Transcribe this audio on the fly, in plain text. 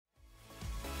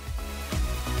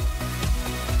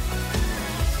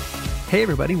Hey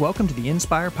everybody, welcome to the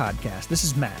Inspire Podcast. This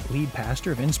is Matt, lead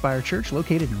pastor of Inspire Church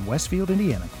located in Westfield,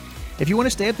 Indiana. If you want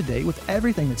to stay up to date with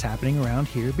everything that's happening around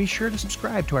here, be sure to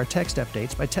subscribe to our text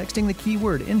updates by texting the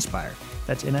keyword INSPIRE.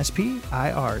 That's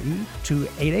NSPIRE to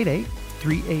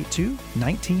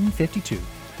 888-382-1952.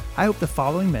 I hope the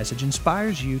following message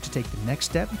inspires you to take the next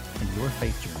step in your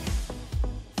faith journey.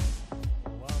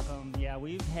 Welcome. Yeah,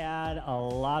 we've had a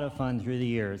lot of fun through the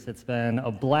years. It's been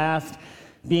a blast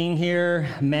being here.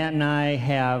 Matt and I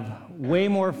have way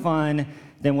more fun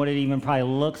than what it even probably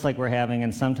looks like we're having,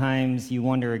 and sometimes you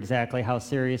wonder exactly how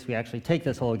serious we actually take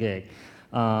this whole gig.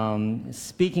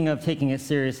 Speaking of taking it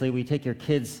seriously, we take your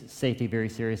kids' safety very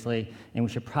seriously, and we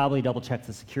should probably double-check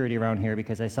the security around here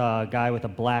because I saw a guy with a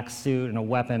black suit and a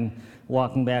weapon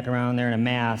walking back around there in a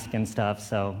mask and stuff,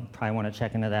 so probably want to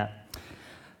check into that.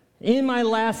 In my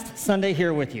last Sunday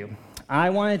here with you, I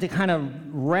wanted to kind of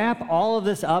wrap all of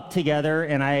this up together,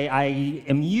 and I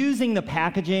am using the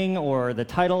packaging or the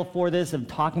title for this of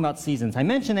talking about seasons. I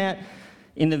mentioned that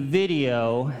in the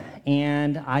video,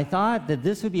 and I thought that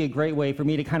this would be a great way for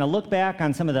me to kind of look back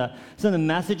on some of the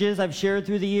messages I've shared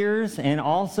through the years, and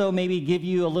also maybe give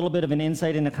you a little bit of an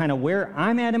insight into kind of where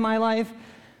I'm at in my life,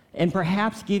 and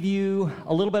perhaps give you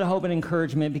a little bit of hope and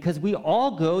encouragement, because we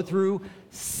all go through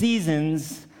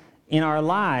seasons in our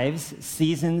lives,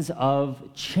 seasons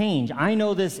of change. I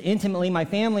know this intimately. My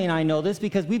family and I know this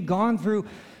because we've gone through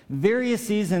various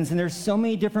seasons, and there's so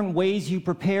many different ways you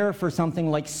prepare for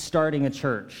something like starting a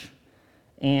church.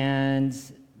 And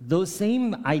those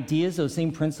same ideas, those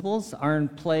same principles are in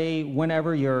play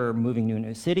whenever you're moving to a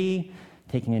new city,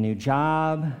 taking a new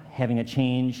job, having a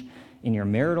change in your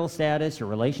marital status, your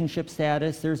relationship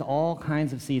status. There's all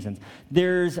kinds of seasons.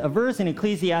 There's a verse in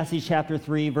Ecclesiastes chapter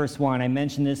 3, verse 1. I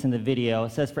mentioned this in the video.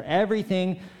 It says, "For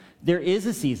everything there is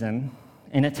a season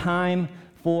and a time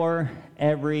for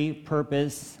every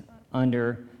purpose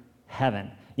under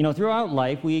heaven." You know, throughout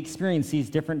life, we experience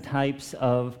these different types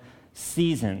of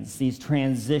seasons, these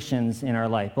transitions in our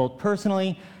life, both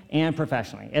personally and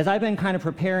professionally. As I've been kind of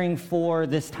preparing for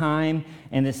this time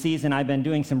and this season, I've been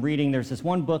doing some reading. There's this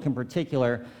one book in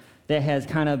particular that has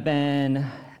kind of been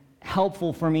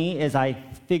helpful for me as I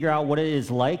figure out what it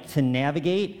is like to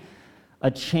navigate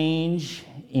a change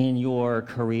in your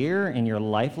career, in your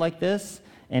life like this,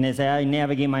 and as I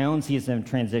navigate my own season of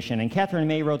transition. And Catherine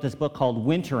May wrote this book called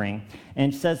Wintering,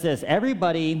 and says this: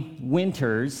 everybody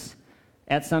winters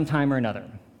at some time or another.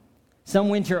 Some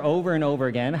winter over and over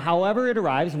again. However it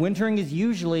arrives, wintering is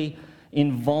usually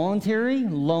involuntary,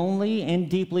 lonely, and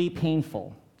deeply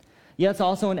painful. Yet it's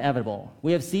also inevitable.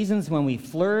 We have seasons when we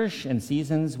flourish and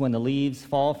seasons when the leaves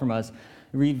fall from us,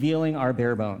 revealing our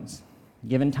bare bones.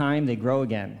 Given time, they grow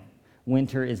again.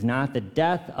 Winter is not the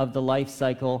death of the life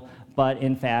cycle, but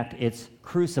in fact, it's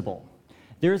crucible.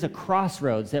 There is a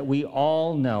crossroads that we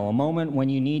all know, a moment when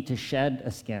you need to shed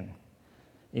a skin.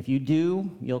 If you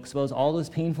do, you'll expose all those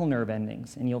painful nerve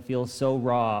endings, and you'll feel so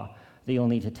raw that you'll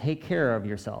need to take care of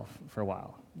yourself for a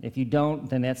while. If you don't,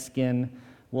 then that skin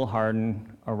will harden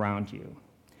around you.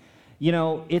 You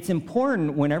know, it's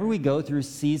important whenever we go through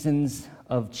seasons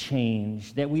of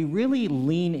change that we really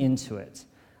lean into it.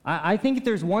 I think if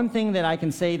there's one thing that I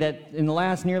can say that in the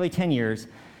last nearly 10 years,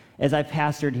 as I've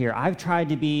pastored here, I've tried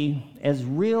to be as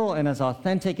real and as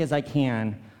authentic as I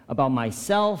can about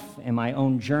myself and my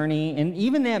own journey. And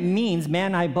even that means, Matt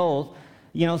and I both,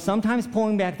 you know, sometimes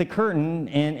pulling back the curtain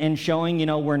and showing, you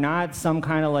know, we're not some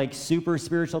kind of like super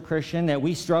spiritual Christian, that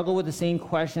we struggle with the same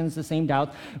questions, the same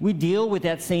doubts. We deal with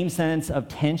that same sense of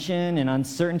tension and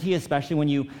uncertainty, especially when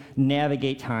you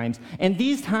navigate times. And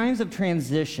these times of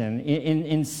transition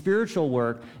in spiritual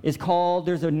work is called,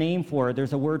 there's a name for it,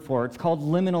 there's a word for it, it's called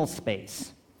liminal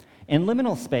space. And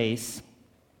liminal space,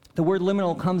 the word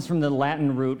liminal comes from the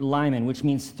Latin root limen, which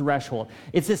means threshold.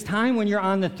 It's this time when you're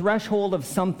on the threshold of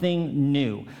something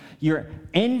new. You're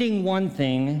ending one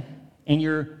thing and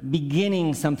you're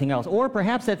beginning something else. Or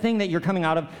perhaps that thing that you're coming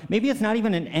out of, maybe it's not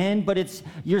even an end, but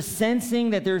you're sensing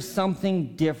that there's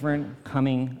something different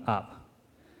coming up.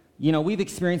 You know, we've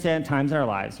experienced that at times in our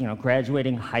lives, you know,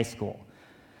 graduating high school.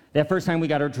 That first time we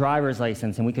got our driver's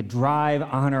license and we could drive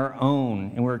on our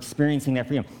own and we're experiencing that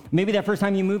freedom. Maybe that first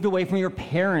time you moved away from your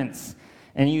parents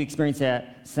and you experienced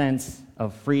that sense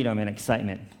of freedom and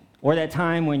excitement. Or that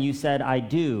time when you said, "I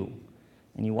do,"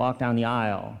 and you walked down the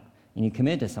aisle and you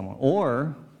committed to someone.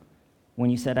 Or when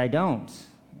you said, "I don't,"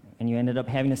 and you ended up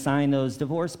having to sign those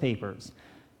divorce papers.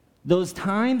 Those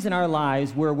times in our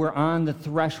lives where we're on the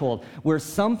threshold, where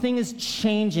something is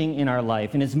changing in our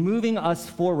life and is moving us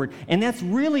forward. And that's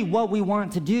really what we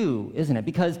want to do, isn't it?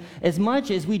 Because as much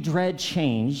as we dread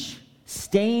change,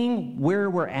 staying where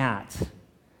we're at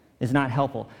is not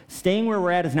helpful. Staying where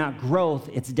we're at is not growth,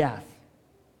 it's death.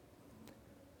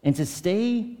 And to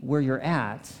stay where you're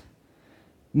at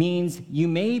means you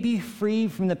may be free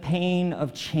from the pain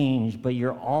of change, but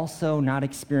you're also not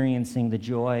experiencing the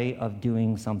joy of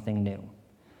doing something new.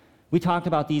 We talked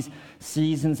about these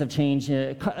seasons of change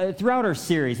throughout our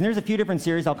series, and there's a few different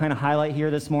series I'll kind of highlight here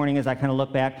this morning as I kind of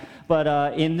look back.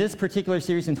 But in this particular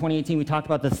series in 2018, we talked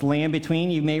about this land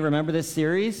between. You may remember this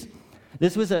series.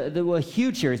 This was a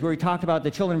huge series where we talked about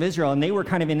the children of Israel, and they were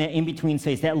kind of in that in-between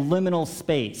space, that liminal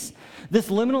space. This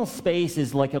liminal space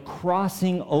is like a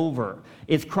crossing over.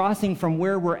 It's crossing from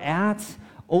where we're at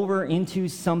over into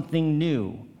something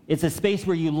new. It's a space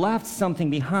where you left something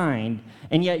behind,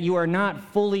 and yet you are not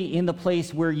fully in the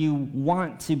place where you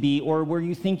want to be or where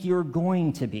you think you're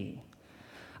going to be.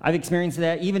 I've experienced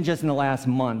that even just in the last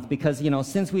month because,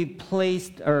 since we've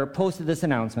posted this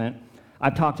announcement,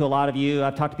 I've talked to a lot of you,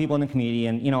 I've talked to people in the community,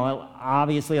 and,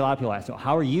 obviously a lot of people ask, so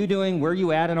how are you doing? Where are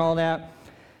you at and all that?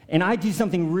 And I do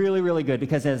something really, really good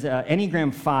because as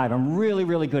Enneagram 5, I'm really,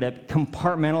 really good at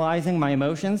compartmentalizing my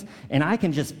emotions, and I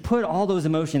can just put all those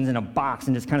emotions in a box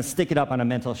and just kind of stick it up on a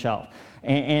mental shelf.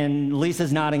 And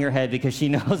Lisa's nodding her head because she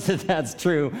knows that that's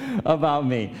true about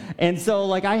me. And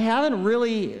so, I haven't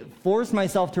really forced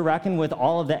myself to reckon with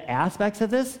all of the aspects of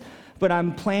this, but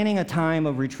I'm planning a time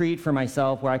of retreat for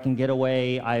myself where I can get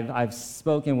away. I've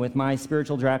spoken with my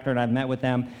spiritual director, and I've met with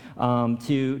them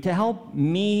to help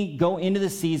me go into the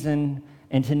season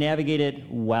and to navigate it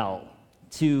well,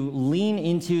 to lean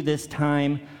into this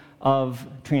time of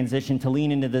transition, to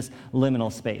lean into this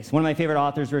liminal space. One of my favorite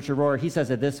authors, Richard Rohr, he says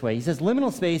it this way. He says,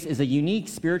 liminal space is a unique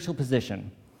spiritual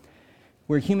position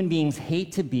where human beings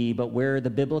hate to be, but where the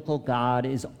biblical God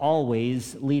is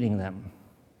always leading them.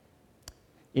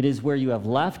 It is where you have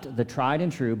left the tried and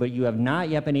true, but you have not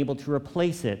yet been able to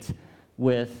replace it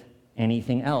with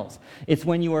anything else. It's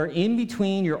when you are in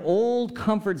between your old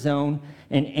comfort zone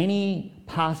and any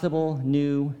possible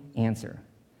new answer.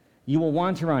 You will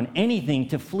want to run anything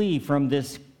to flee from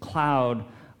this cloud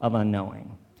of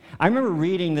unknowing. I remember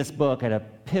reading this book at a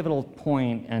pivotal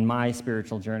point in my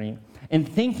spiritual journey and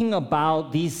thinking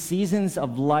about these seasons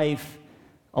of life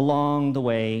along the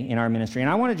way in our ministry. And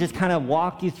I want to just kind of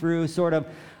walk you through sort of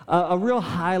a real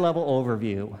high-level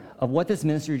overview of what this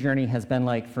ministry journey has been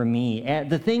like for me,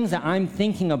 the things that I'm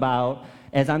thinking about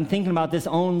as I'm thinking about this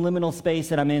own liminal space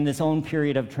that I'm in, this own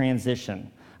period of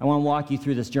transition. I want to walk you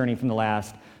through this journey from the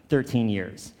last 13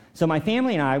 years. So my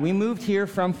family and I, we moved here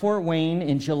from Fort Wayne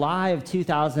in July of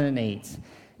 2008.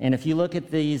 And if you look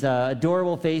at these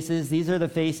adorable faces, these are the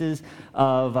faces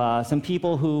of some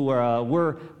people who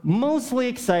were mostly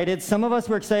excited. Some of us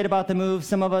were excited about the move.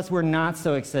 Some of us were not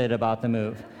so excited about the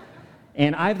move.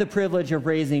 And I have the privilege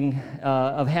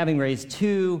of having raised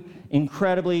two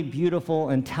incredibly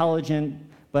beautiful, intelligent,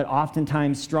 but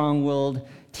oftentimes strong-willed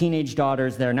teenage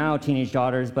daughters. They're now teenage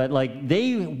daughters, but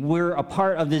they were a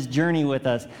part of this journey with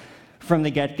us from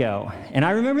the get-go. And I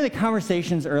remember the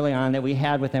conversations early on that we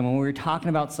had with them when we were talking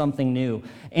about something new.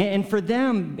 And for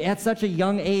them, at such a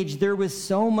young age, there was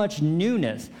so much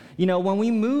newness. When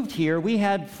we moved here, we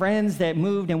had friends that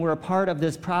moved and were a part of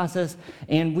this process,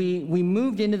 and we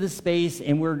moved into the space,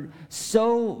 and we're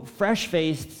so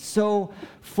fresh-faced, so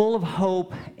full of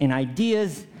hope and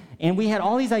ideas, and we had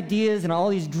all these ideas and all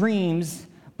these dreams.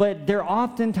 But there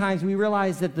oftentimes we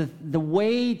realize that the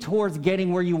way towards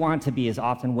getting where you want to be is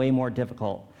often way more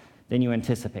difficult than you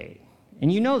anticipate.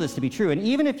 And you know this to be true. And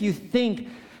even if you think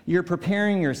you're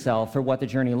preparing yourself for what the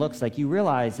journey looks like, you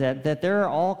realize that there are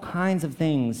all kinds of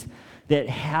things that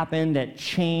happen that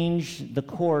change the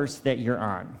course that you're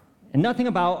on. And nothing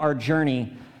about our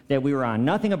journey that we were on,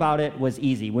 nothing about it was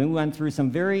easy. We went through some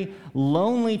very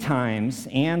lonely times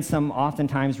and some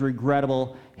oftentimes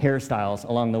regrettable hairstyles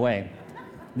along the way.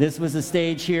 This was a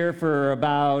stage here for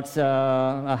about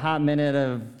a hot minute,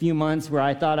 a few months, where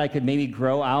I thought I could maybe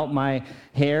grow out my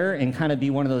hair and kind of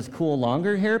be one of those cool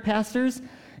longer hair pastors.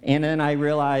 And then I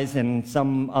realized, and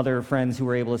some other friends who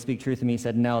were able to speak truth to me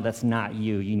said, no, that's not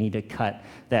you. You need to cut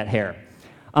that hair.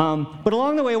 But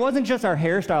along the way, it wasn't just our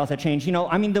hairstyles that changed.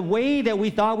 The way that we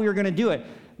thought we were going to do it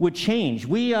would change.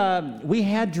 We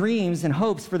had dreams and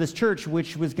hopes for this church,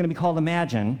 which was going to be called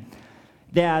Imagine.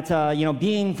 That,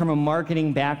 being from a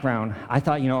marketing background, I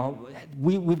thought,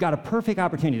 we've got a perfect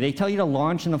opportunity. They tell you to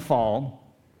launch in the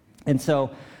fall. And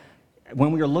so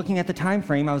when we were looking at the time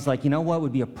frame, I was like, you know what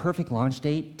would be a perfect launch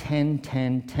date?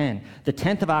 10-10-10. The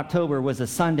 10th of October was a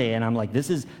Sunday, and I'm like, this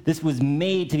was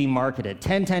made to be marketed.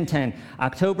 10-10-10.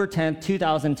 October 10th,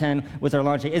 2010 was our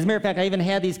launch date. As a matter of fact, I even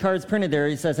had these cards printed there.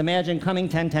 It says, imagine coming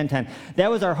 10-10-10. That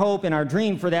was our hope and our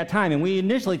dream for that time, and we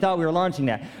initially thought we were launching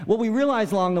that. What we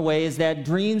realized along the way is that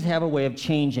dreams have a way of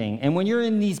changing, and when you're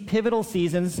in these pivotal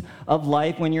seasons of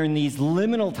life, when you're in these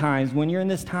liminal times, when you're in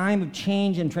this time of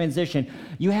change and transition,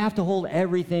 you have to hold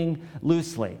everything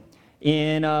loosely.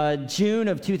 In June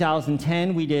of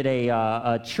 2010, we did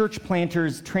a church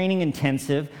planters training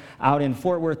intensive out in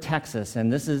Fort Worth, Texas,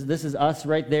 and this is us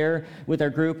right there with our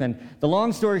group. And the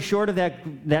long story short of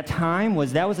that time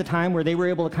was a time where they were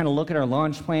able to kind of look at our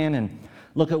launch plan and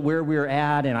look at where we were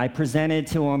at, and I presented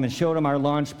to them and showed them our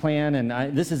launch plan,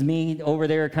 and this is me over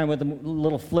there kind of with a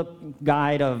little flip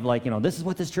guide of like, this is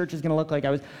what this church is going to look like.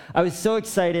 I was so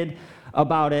excited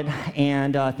about it,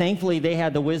 and thankfully they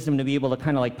had the wisdom to be able to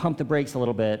kind of like pump the brakes a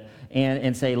little bit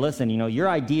and say, listen, your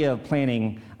idea of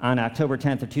planning on October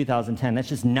 10th of 2010, that's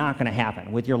just not going to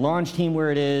happen. With your launch team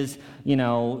where it is,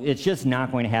 it's just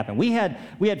not going to happen. We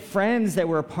had friends that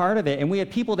were a part of it, and we had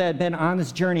people that had been on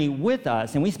this journey with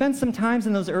us, and we spent some times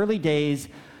in those early days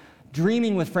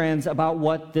dreaming with friends about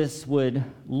what this would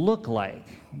look like.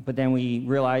 But then we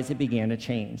realized it began to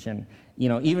change. And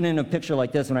even in a picture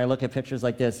like this, when I look at pictures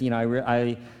like this,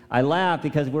 I laugh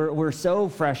because we're so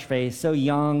fresh-faced, so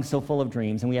young, so full of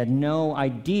dreams, and we had no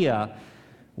idea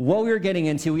what we were getting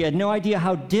into. We had no idea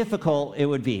how difficult it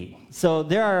would be. So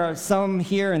there are some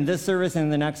here in this service and in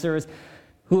the next service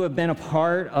who have been a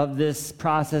part of this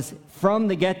process from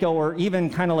the get-go, or even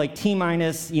kind of like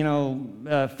T-minus,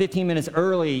 15 minutes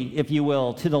early, if you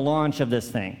will, to the launch of this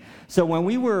thing. So when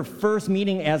we were first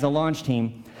meeting as a launch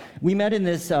team, we met in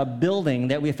this building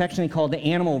that we affectionately called the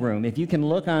Animal Room. If you can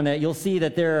look on it, you'll see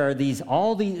that there are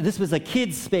this was a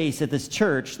kids' space at this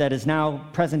church that is now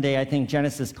present day, I think,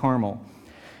 Genesis Carmel.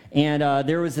 And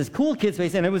there was this cool kids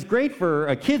space, and it was great for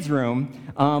a kids' room,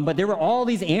 but there were all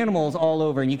these animals all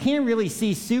over, and you can't really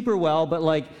see super well, but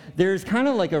like there's kind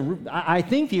of like I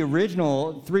think the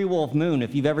original Three Wolf Moon,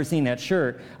 if you've ever seen that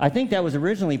shirt, I think that was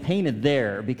originally painted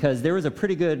there because there was a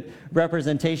pretty good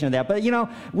representation of that. But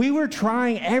we were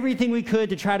trying everything we could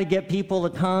to try to get people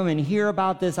to come and hear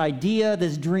about this idea,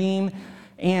 this dream,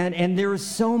 and there was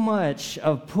so much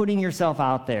of putting yourself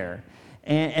out there.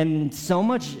 And so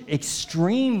much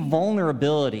extreme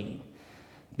vulnerability,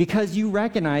 because you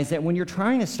recognize that when you're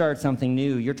trying to start something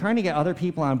new, you're trying to get other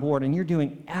people on board, and you're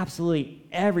doing absolutely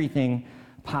everything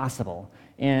possible.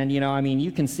 And,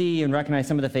 you can see and recognize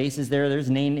some of the faces there.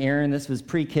 There's Nate and Aaron. This was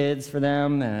pre-kids for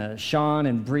them. Sean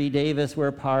and Bree Davis were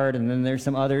a part, and then there's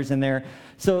some others in there.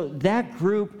 So that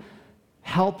group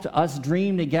helped us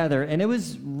dream together, and it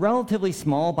was relatively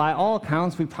small. By all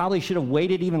accounts, we probably should have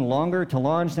waited even longer to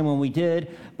launch than when we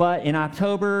did, but in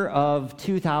October of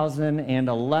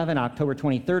 2011, October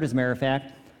 23rd, as a matter of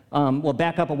fact, we'll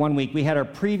back up 1 week, we had our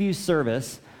preview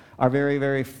service, our very,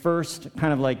 very first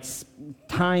kind of like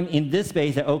time in this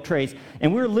space at Oak Trace,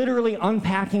 and we were literally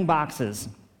unpacking boxes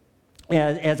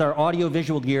as our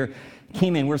audio-visual gear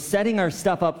came in. We're setting our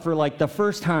stuff up for like the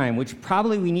first time, which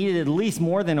probably we needed at least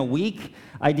more than a week,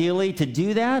 ideally, to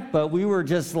do that. But we were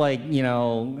just like,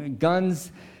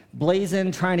 guns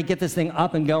blazing, trying to get this thing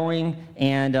up and going.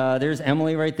 And there's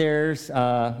Emily right there.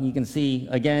 You can see,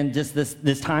 again, just this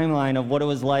timeline of what it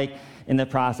was like in the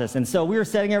process. And so we were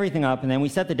setting everything up, and then we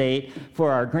set the date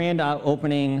for our grand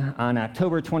opening on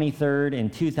October 23rd in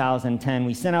 2010.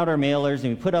 We sent out our mailers,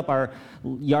 and we put up our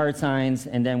yard signs,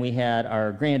 and then we had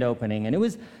our grand opening. And it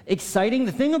was exciting.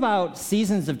 The thing about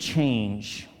seasons of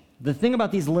change, the thing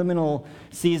about these liminal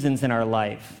seasons in our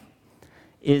life,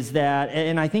 is that,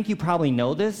 and I think you probably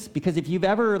know this, because if you've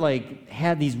ever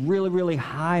had these really, really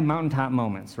high mountaintop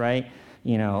moments, right?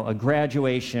 A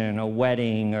graduation, a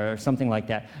wedding, or something like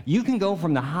that. You can go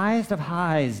from the highest of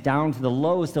highs down to the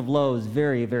lowest of lows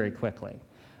very, very quickly.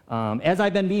 As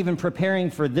I've been even preparing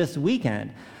for this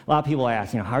weekend, a lot of people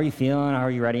ask, how are you feeling? How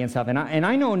are you ready and stuff? And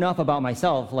I know enough about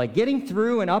myself. Like getting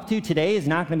through and up to today is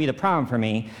not going to be the problem for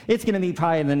me. It's going to be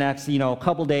probably in the next,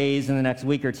 couple days, in the next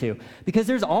week or two. Because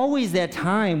there's always that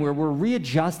time where we're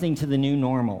readjusting to the new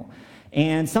normal.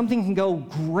 And something can go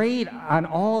great on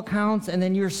all accounts, and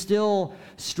then you're still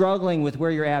struggling with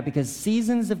where you're at, because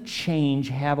seasons of change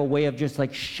have a way of just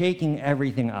shaking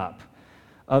everything up,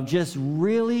 of just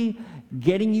really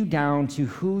getting you down to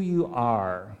who you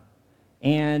are.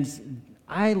 And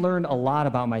I learned a lot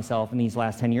about myself in these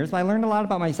last 10 years. But I learned a lot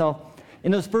about myself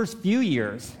in those first few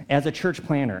years as a church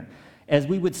planner, as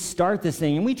we would start this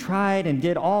thing, and we tried and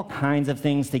did all kinds of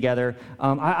things together.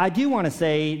 I do want to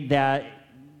say that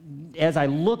as I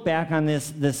look back on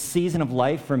this season of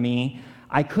life for me,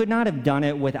 I could not have done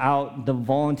it without the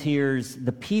volunteers,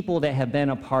 the people that have been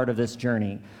a part of this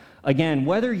journey. Again,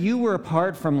 whether you were a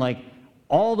part from like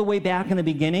all the way back in the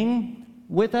beginning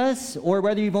with us, or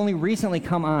whether you've only recently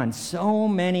come on, so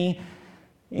many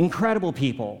incredible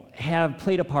people have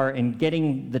played a part in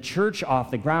getting the church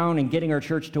off the ground and getting our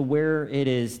church to where it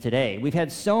is today. We've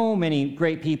had so many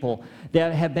great people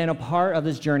that have been a part of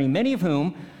this journey, many of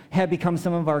whom have become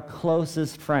some of our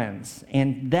closest friends.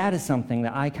 And that is something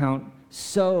that I count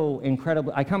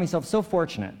myself so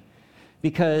fortunate,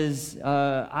 because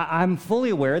I'm fully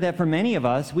aware that for many of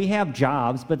us, we have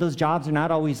jobs, but those jobs are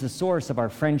not always the source of our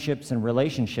friendships and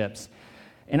relationships.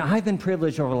 And I've been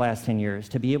privileged over the last 10 years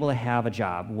to be able to have a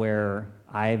job where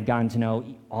I've gotten to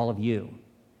know all of you.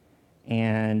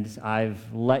 And I've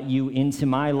let you into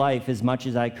my life as much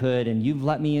as I could, and you've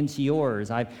let me into yours.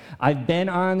 I've been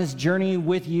on this journey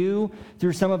with you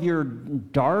through some of your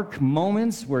dark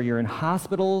moments where you're in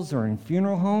hospitals or in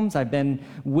funeral homes. I've been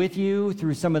with you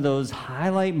through some of those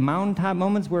highlight mountaintop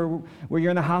moments where you're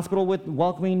in the hospital with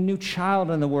welcoming a new child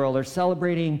in the world or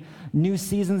celebrating new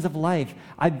seasons of life.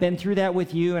 I've been through that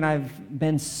with you, and I've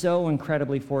been so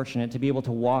incredibly fortunate to be able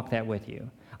to walk that with you.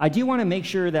 I do want to make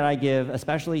sure that I give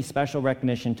especially special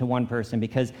recognition to one person,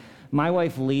 because my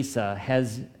wife, Lisa,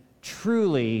 has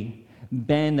truly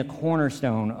been the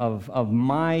cornerstone of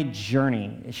my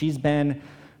journey. She's been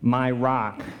my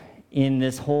rock in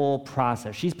this whole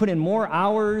process. She's put in more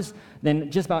hours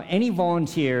than just about any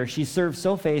volunteer. She served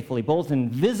so faithfully, both in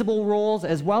visible roles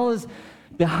as well as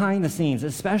behind the scenes.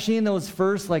 Especially in those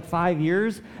first 5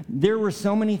 years, there were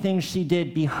so many things she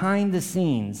did behind the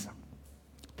scenes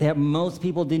that most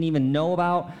people didn't even know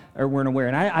about or weren't aware.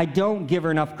 And I don't give her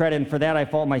enough credit, and for that I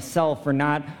fault myself for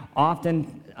not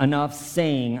often enough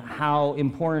saying how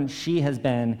important she has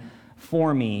been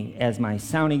for me as my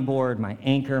sounding board, my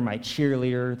anchor, my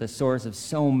cheerleader, the source of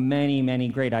so many, many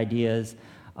great ideas,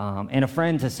 and a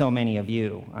friend to so many of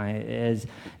you.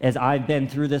 As I've been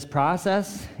through this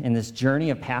process and this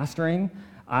journey of pastoring,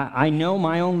 I know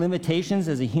my own limitations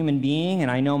as a human being,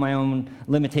 and I know my own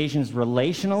limitations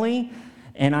relationally.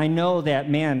 And I know that,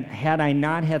 man, had I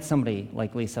not had somebody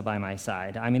like Lisa by my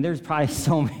side, I mean, there's probably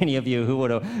so many of you who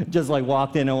would have just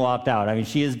walked in and walked out. I mean,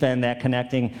 she has been that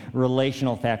connecting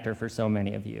relational factor for so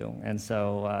many of you. And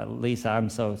so, Lisa, I'm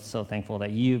so thankful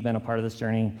that you've been a part of this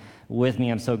journey with me.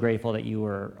 I'm so grateful that you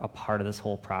were a part of this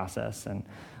whole process.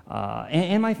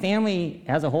 And my family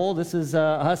as a whole, this is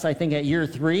us, I think, at year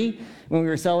 3, when we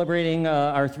were celebrating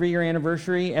our 3-year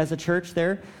anniversary as a church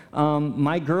there.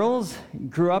 My girls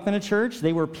grew up in a church.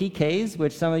 They were PKs,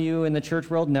 which some of you in the church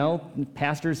world know,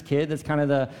 pastor's kid. That's kind of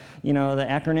the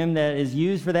acronym that is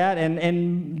used for that.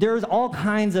 And there's all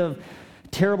kinds of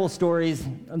terrible stories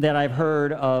that I've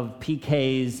heard of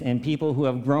PKs and people who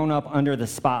have grown up under the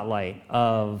spotlight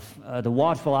of the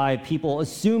watchful eye of people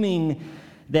assuming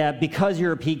that because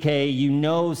you're a PK, you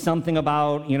know something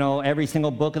about, every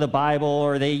single book of the Bible,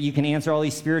 or you can answer all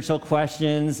these spiritual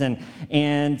questions, and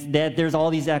that there's all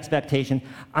these expectations.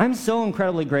 I'm so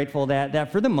incredibly grateful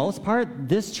that for the most part,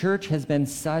 this church has been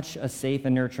such a safe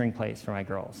and nurturing place for my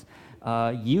girls.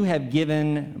 You have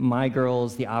given my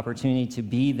girls the opportunity to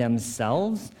be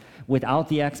themselves without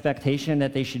the expectation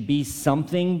that they should be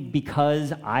something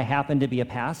because I happen to be a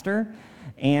pastor.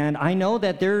 And I know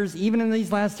that even in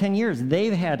these last 10 years,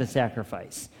 they've had to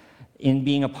sacrifice in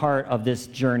being a part of this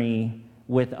journey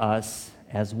with us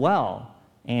as well.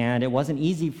 And it wasn't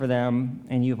easy for them,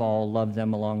 and you've all loved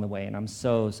them along the way. And I'm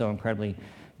so incredibly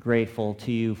grateful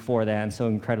to you for that, and so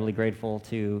incredibly grateful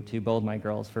to both my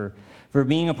girls for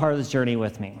being a part of this journey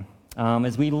with me.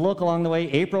 As we look along the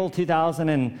way, April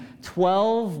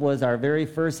 2012 was our very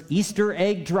first Easter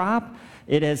egg drop.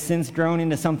 It has since grown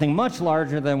into something much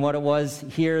larger than what it was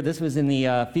here. This was in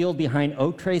the field behind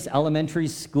Oak Trace Elementary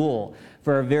School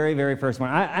for our very, very first one.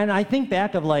 I think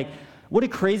back of what a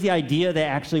crazy idea that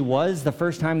actually was the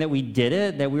first time that we did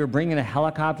it, that we were bringing a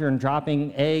helicopter and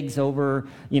dropping eggs over,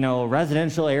 a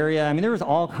residential area. I mean, there was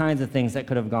all kinds of things that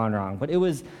could have gone wrong, but it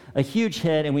was a huge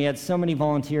hit, and we had so many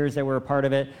volunteers that were a part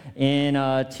of it. In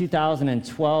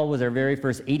 2012 was our very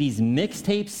first 80s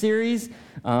mixtape series,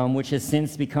 which has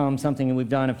since become something that we've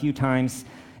done a few times.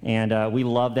 And we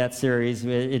love that series.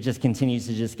 It just continues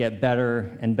to just get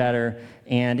better and better.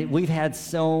 And we've had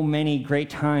so many great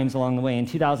times along the way. In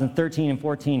 2013 and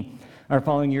 14, our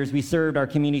following years, we served our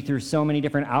community through so many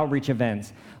different outreach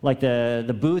events, like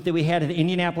the booth that we had at the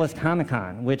Indianapolis Comic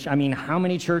Con, which, how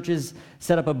many churches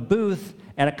set up a booth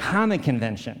at a comic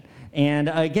convention? And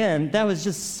again, that was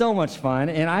just so much fun.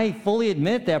 And I fully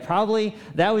admit that probably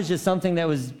that was just something that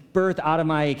was birthed out of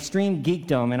my extreme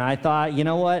geekdom. And I thought, you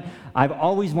know what? I've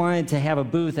always wanted to have a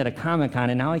booth at a Comic-Con,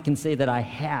 and now I can say that I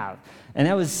have. And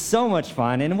that was so much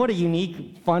fun. And what a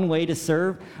unique, fun way to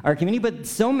serve our community. But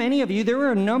so many of you, there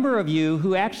were a number of you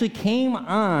who actually came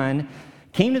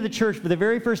to the church for the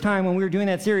very first time when we were doing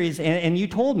that series, and you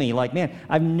told me, like, man,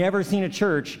 I've never seen a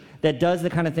church that does the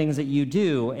kind of things that you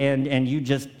do, and you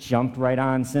just jumped right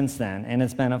on since then, and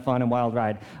it's been a fun and wild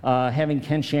ride. Having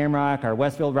Ken Shamrock, our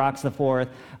Westfield Rocks the Fourth,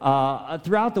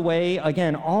 throughout the way,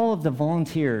 again, all of the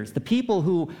volunteers, the people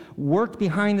who worked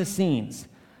behind the scenes.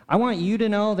 I want you to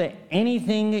know that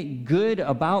anything good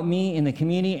about me in the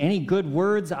community, any good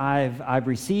words I've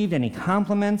received, any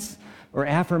compliments or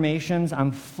affirmations,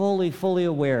 I'm fully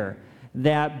aware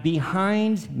that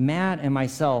behind Matt and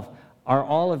myself are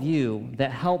all of you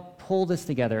that help pull this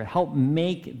together, help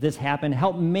make this happen,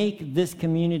 help make this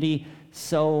community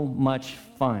so much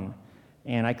fun.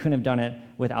 And I couldn't have done it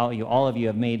without you. All of you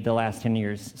have made the last 10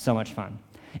 years so much fun.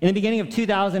 In the beginning of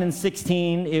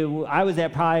 2016, I was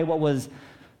at probably what was,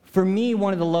 for me,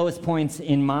 one of the lowest points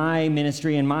in my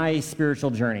ministry and my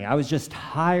spiritual journey. I was just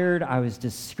tired. I was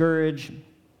discouraged.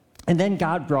 And then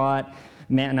God brought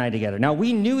Matt and I together. Now,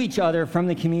 we knew each other from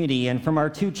the community and from our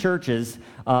two churches,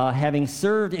 having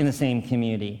served in the same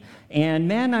community. And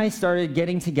Matt and I started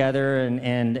getting together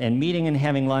and meeting and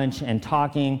having lunch and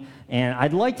talking. And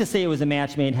I'd like to say it was a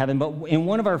match made in heaven, but in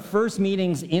one of our first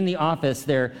meetings in the office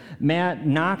there, Matt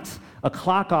knocked a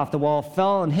clock off the wall,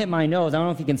 fell and hit my nose. I don't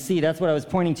know if you can see, that's what I was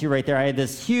pointing to right there. I had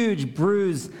this huge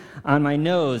bruise on my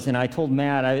nose, and I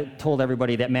told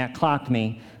everybody that Matt clocked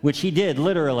me, which he did,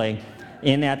 literally,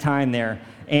 in that time there.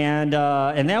 And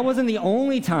that wasn't the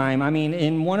only time. I mean,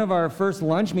 in one of our first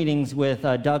lunch meetings with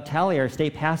Doug Talley, our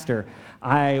state pastor,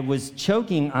 I was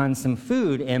choking on some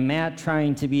food, and Matt,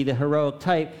 trying to be the heroic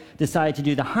type, decided to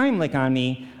do the Heimlich on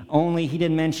me, only he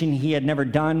didn't mention he had never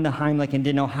done the Heimlich and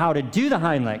didn't know how to do the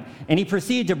Heimlich. And he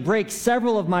proceeded to break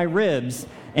several of my ribs.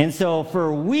 And so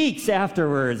for weeks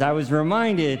afterwards, I was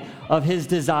reminded of his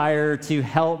desire to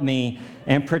help me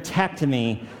and protect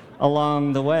me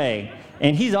along the way.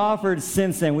 And he's offered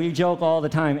since then. We joke all the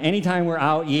time. Anytime we're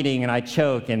out eating and I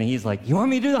choke, and he's like, "You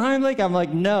want me to do the Heimlich?" I'm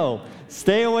like, "No,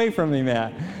 stay away from me,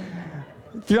 Matt."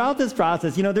 Throughout this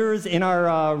process, there was, in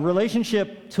our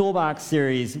relationship toolbox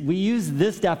series, we use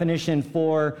this definition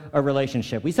for a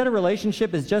relationship. We said a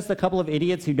relationship is just a couple of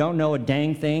idiots who don't know a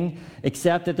dang thing,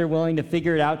 except that they're willing to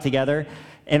figure it out together.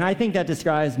 And I think that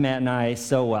describes Matt and I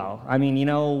so well. I mean,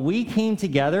 we came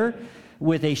together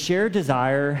with a shared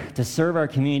desire to serve our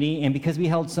community, and because we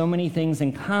held so many things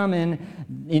in common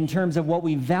in terms of what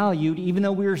we valued, even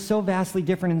though we were so vastly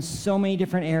different in so many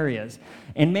different areas.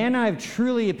 And Matt and I have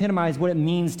truly epitomized what it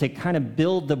means to kind of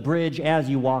build the bridge as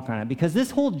you walk on it, because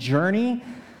this whole journey,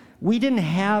 we didn't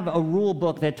have a rule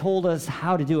book that told us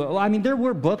how to do it. Well, I mean, there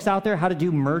were books out there, how to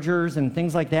do mergers and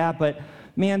things like that, but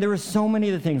man, there were so many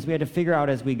of the things we had to figure out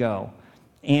as we go.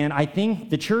 And I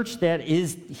think the church that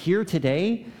is here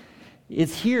today,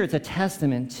 it's a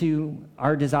testament to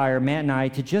our desire, Matt and I,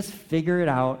 to just figure it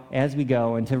out as we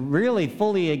go and to really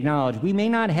fully acknowledge we may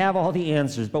not have all the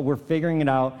answers, but we're figuring it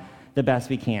out the best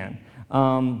we can.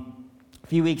 A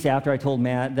few weeks after I told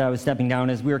Matt that I was stepping down,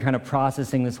 as we were kind of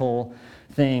processing this whole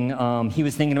thing, he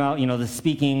was thinking about, the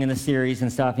speaking in the series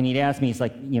and stuff, and he'd asked me, he's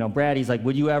like, Brad, he's like,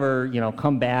 would you ever,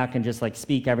 come back and just like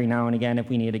speak every now and again if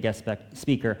we needed a guest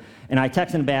speaker? And I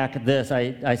texted him back this,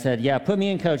 I said, yeah, put me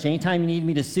in, coach. Anytime you need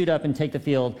me to suit up and take the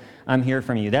field, I'm here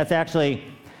from you. That's actually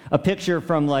a picture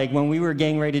from like when we were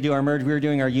getting ready to do our merge, we were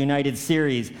doing our United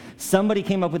series. Somebody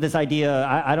came up with this idea,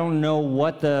 I don't know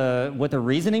what the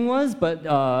reasoning was, but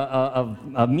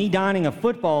of me donning a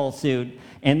football suit,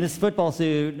 and this football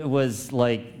suit was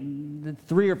like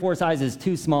 3 or 4 sizes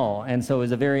too small, and so it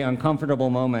was a very uncomfortable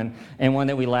moment, and one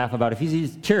that we laugh about. If you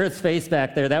see Jared's face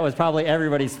back there, that was probably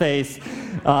everybody's face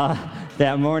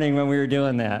that morning when we were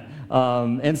doing that.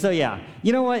 And so yeah,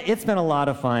 you know what? It's been a lot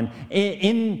of fun.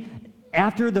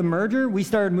 After the merger, we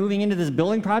started moving into this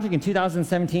building project in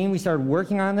 2017. We started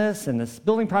working on this, and this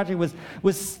building project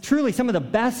was truly some of the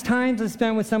best times I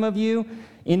spent with some of you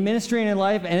in ministry and in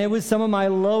life, and it was some of my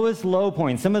lowest low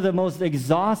points, some of the most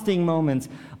exhausting moments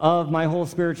of my whole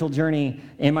spiritual journey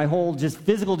and my whole just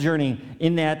physical journey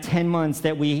in that 10 months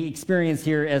that we experienced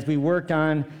here as we worked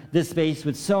on this space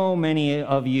with so many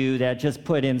of you that just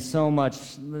put in so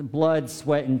much blood,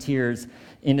 sweat, and tears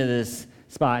into this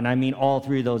spot. And I mean all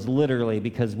 3 of those literally,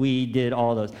 because we did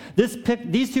all those.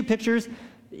 These 2 pictures,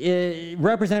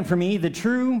 represent for me the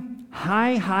true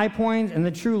high points and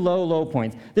the true low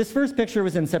points. This first picture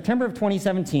was in September of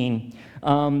 2017.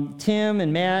 Tim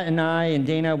and Matt and I and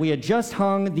Dana, we had just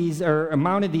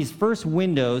mounted these first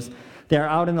windows that are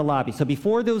out in the lobby. So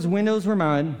before those windows were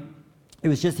mounted, it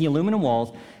was just the aluminum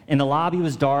walls, and the lobby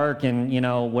was dark and,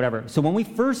 whatever. So when we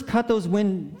first cut those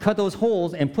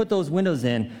holes and put those windows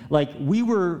in, like we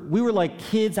were like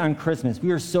kids on Christmas. We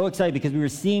were so excited because we were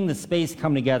seeing the space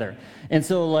come together. And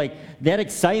so like that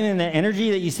excitement and that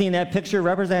energy that you see in that picture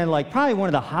represented like probably one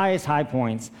of the highest high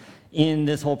points in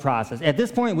this whole process. At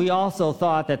this point, we also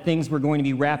thought that things were going to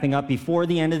be wrapping up before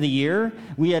the end of the year.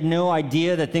 We had no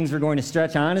idea that things were going to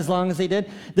stretch on as long as they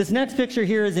did. This next picture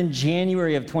here is in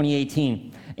January of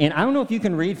 2018. And I don't know if you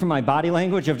can read from my body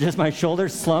language of just my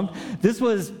shoulders slumped. This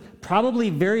was probably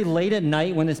very late at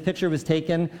night when this picture was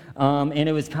taken, and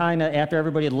it was kind of after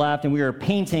everybody had left, and we were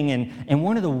painting, and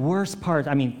one of the worst parts,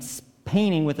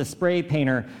 painting with a spray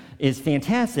painter is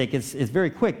fantastic. It's very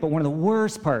quick, but one of the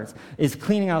worst parts is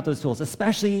cleaning out those tools,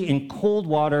 especially in cold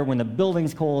water when the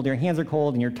building's cold, your hands are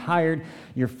cold, and you're tired,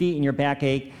 your feet and your back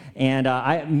ache. And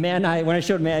when I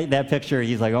showed Matt that picture,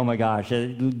 he's like, "Oh my gosh!"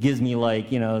 It gives me like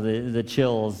the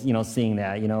chills, seeing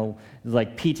that,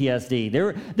 like PTSD.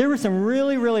 There were some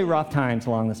really rough times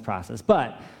along this process,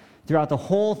 but throughout the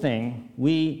whole thing,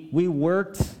 we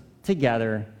worked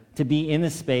together to be in the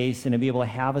space and to be able to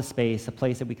have a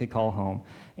place that we could call home.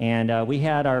 And we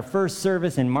had our first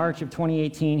service in March of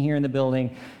 2018 here in the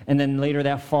building, and then later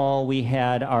that fall we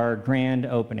had our grand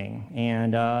opening,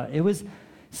 and it was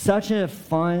such a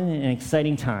fun and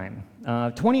exciting time.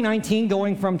 2019,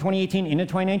 going from 2018 into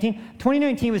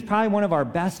 2019 was probably one of our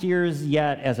best years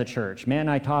yet as a church. Matt and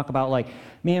I talk about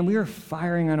we were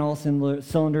firing on all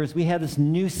cylinders. We had this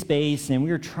new space, and we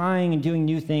were trying and doing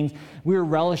new things. We were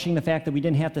relishing the fact that we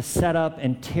didn't have to set up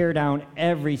and tear down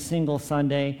every single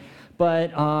Sunday.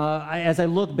 But as I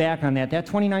look back on that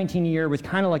 2019 year was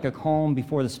kind of like a calm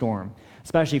before the storm,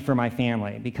 especially for my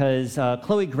family, because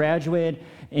Chloe graduated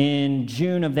in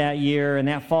June of that year, and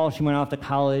that fall she went off to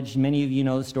college. Many of you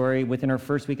know the story. Within her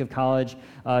first week of college,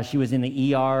 she was in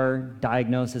the ER,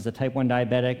 diagnosed as a type 1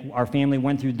 diabetic. Our family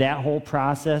went through that whole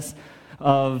process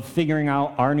of figuring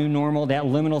out our new normal, that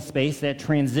liminal space, that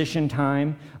transition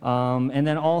time. And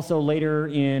then also earlier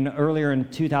in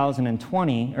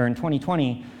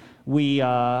 2020,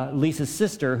 Lisa's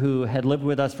sister, who had lived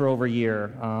with us for over a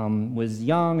year, was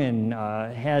young and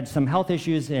had some health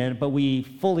issues, but we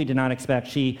fully did not expect.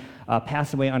 She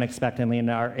passed away unexpectedly,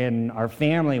 and our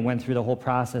family went through the whole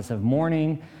process of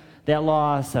mourning that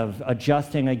loss, of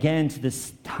adjusting again to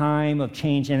this time of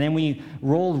change, and then we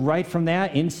rolled right from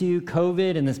that into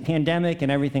COVID and this pandemic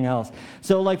and everything else.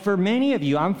 So for many of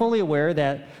you, I'm fully aware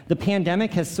that the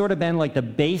pandemic has sort of been like the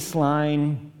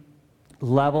baseline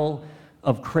level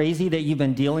of crazy that you've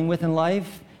been dealing with in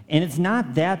life, and it's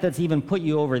not that's even put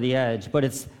you over the edge, but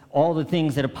it's all the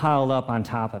things that have piled up on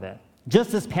top of it.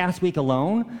 Just this past week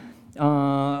alone,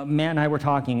 Matt and I were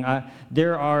talking,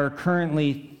 there are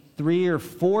currently 3 or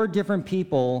 4 different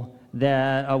people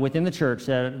that within the church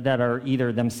that are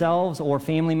either themselves or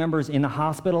family members in the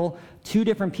hospital. 2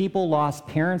 different people lost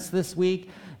parents this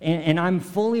week, and I'm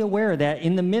fully aware that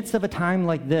in the midst of a time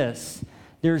like this,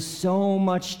 there's so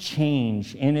much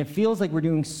change, and it feels like we're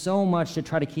doing so much to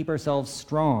try to keep ourselves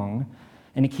strong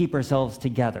and to keep ourselves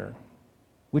together.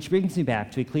 Which brings me back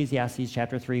to Ecclesiastes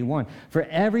chapter 3:1. For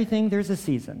everything, there's a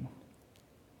season.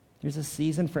 There's a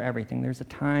season for everything. There's a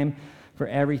time for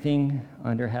everything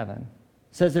under heaven.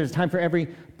 It says there's a time for every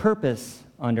purpose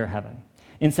under heaven.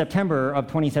 In September of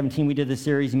 2017, we did this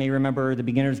series. You may remember, The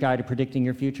Beginner's Guide to Predicting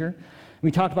Your Future.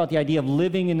 We talked about the idea of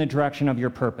living in the direction of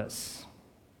your purpose.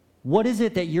 What is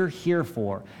it that you're here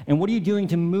for? And what are you doing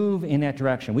to move in that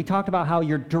direction? We talked about how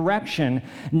your direction,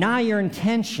 not your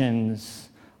intentions,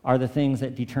 are the things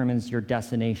that determines your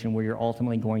destination, where you're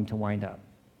ultimately going to wind up.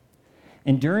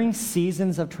 And during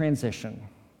seasons of transition,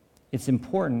 it's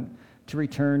important to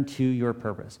return to your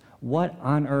purpose. What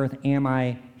on earth am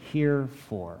I here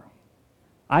for?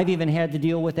 I've even had to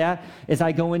deal with that as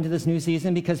I go into this new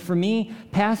season, because for me,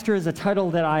 pastor is a title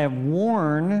that I have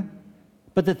worn.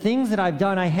 But the things that I've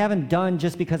done, I haven't done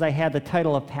just because I had the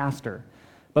title of pastor,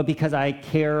 but because I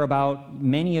care about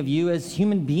many of you as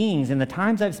human beings, and the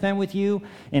times I've spent with you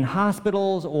in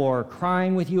hospitals, or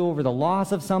crying with you over the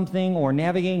loss of something, or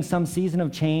navigating some season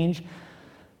of change,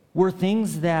 were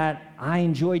things that I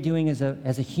enjoy doing as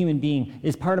a human being,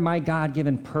 is part of my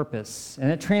God-given purpose, and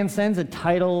it transcends a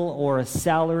title or a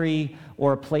salary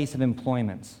or a place of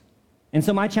employment. And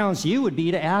so my challenge to you would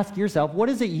be to ask yourself, what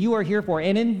is it you are here for?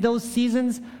 And in those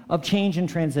seasons of change and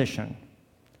transition,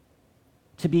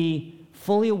 to be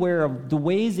fully aware of the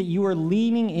ways that you are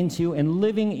leaning into and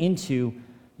living into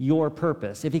your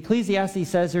purpose. If Ecclesiastes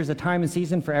says there's a time and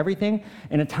season for everything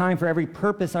and a time for every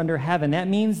purpose under heaven, that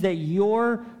means that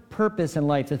your purpose in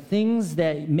life, the things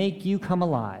that make you come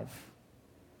alive,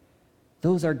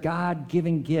 those are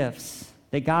God-given gifts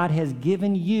that God has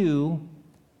given you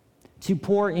to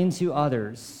pour into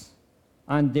others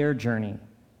on their journey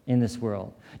in this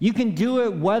world. You can do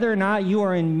it whether or not you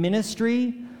are in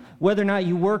ministry, whether or not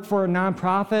you work for a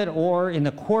nonprofit or in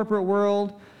the corporate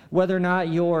world, whether or not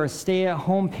you're a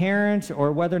stay-at-home parent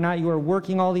or whether or not you are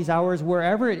working all these hours,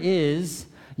 wherever it is,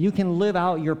 you can live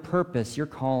out your purpose, your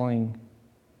calling,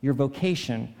 your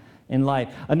vocation in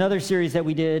life. Another series that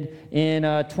we did in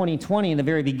 2020, in the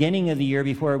very beginning of the year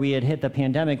before we had hit the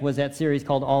pandemic, was that series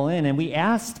called All In. And we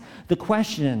asked the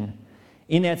question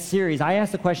in that series, I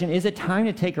asked the question, is it time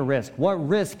to take a risk? What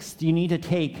risks do you need to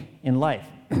take in life?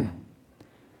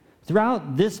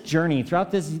 Throughout this journey,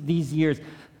 throughout these years,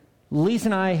 Lisa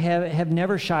and I have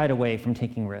never shied away from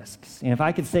taking risks. And if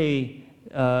I could say,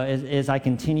 as I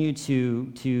continue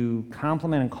to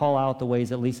compliment and call out the ways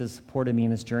that Lisa supported me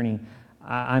in this journey,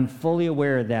 I'm fully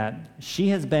aware that she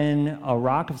has been a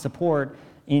rock of support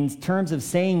in terms of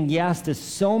saying yes to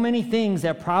so many things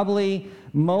that probably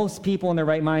most people in their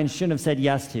right mind shouldn't have said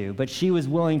yes to. But she was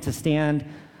willing to stand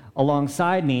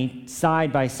alongside me,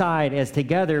 side by side, as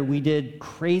together we did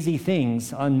crazy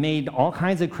things and made all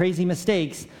kinds of crazy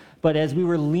mistakes. But as we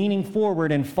were leaning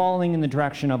forward and falling in the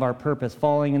direction of our purpose,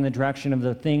 falling in the direction of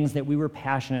the things that we were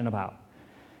passionate about.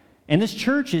 And this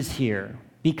church is here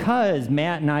because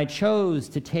Matt and I chose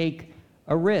to take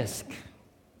a risk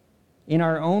in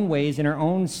our own ways, in our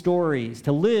own stories,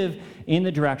 to live in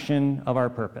the direction of our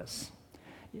purpose.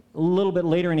 A little bit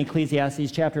later in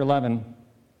Ecclesiastes chapter 11,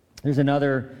 there's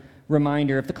another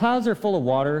reminder. If the clouds are full of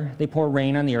water, they pour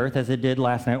rain on the earth, as it did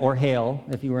last night, or hail,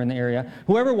 if you were in the area.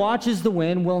 Whoever watches the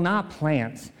wind will not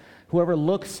plant. Whoever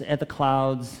looks at the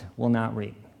clouds will not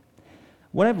reap.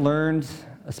 What I've learned,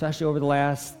 especially over the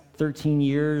last 13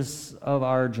 years of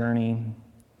our journey,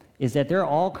 is that there are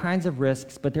all kinds of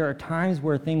risks, but there are times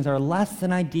where things are less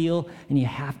than ideal and you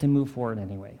have to move forward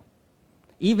anyway.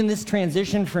 Even this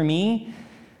transition for me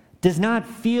does not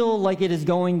feel like it is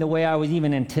going the way I was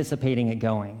even anticipating it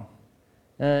going.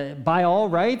 By all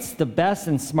rights, the best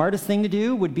and smartest thing to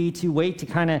do would be to wait to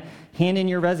kind of hand in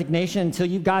your resignation until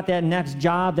you've got that next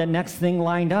job, that next thing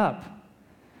lined up.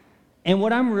 And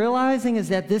what I'm realizing is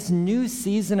that this new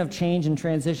season of change and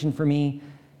transition for me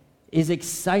is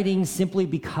exciting simply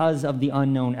because of the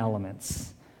unknown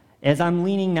elements. As I'm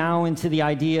leaning now into the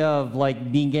idea of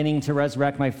beginning to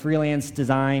resurrect my freelance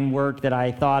design work that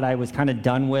I thought I was kind of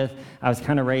done with, I was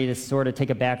kind of ready to sort of take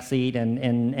a back seat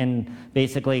and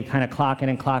basically kind of clock in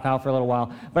and clock out for a little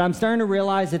while. But I'm starting to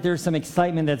realize that there's some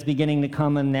excitement that's beginning to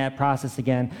come in that process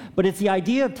again. But it's the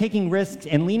idea of taking risks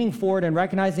and leaning forward and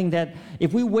recognizing that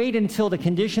if we wait until the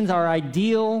conditions are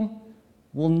ideal,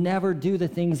 we'll never do the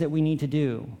things that we need to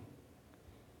do.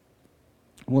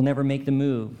 We'll never make the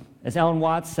move. As Alan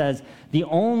Watts says, the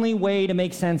only way to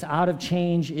make sense out of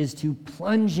change is to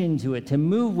plunge into it, to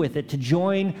move with it, to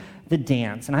join the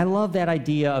dance. And I love that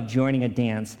idea of joining a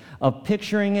dance, of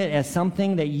picturing it as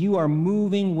something that you are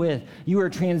moving with, you are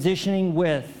transitioning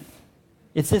with.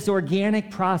 It's this organic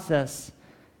process.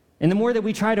 And the more that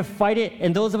we try to fight it,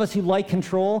 and those of us who like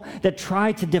control, that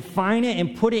try to define it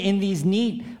and put it in these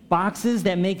neat boxes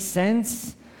that make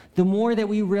sense, the more that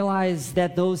we realize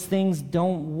that those things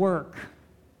don't work.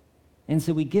 And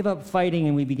so we give up fighting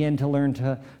and we begin to learn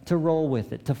to roll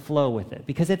with it, to flow with it.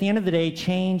 Because at the end of the day,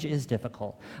 change is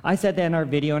difficult. I said that in our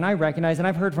video, and I recognize, and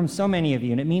I've heard from so many of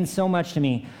you, and it means so much to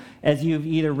me, as you've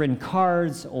either written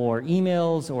cards or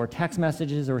emails or text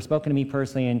messages or spoken to me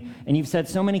personally, and you've said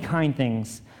so many kind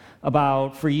things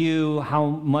about, for you, how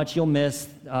much you'll miss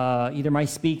either my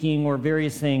speaking or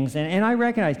various things. And I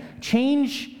recognize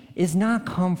change is not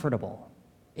comfortable.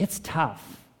 It's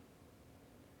tough.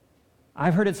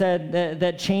 I've heard it said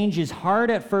that change is hard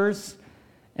at first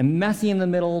and messy in the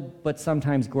middle, but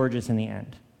sometimes gorgeous in the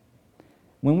end.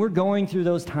 When we're going through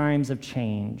those times of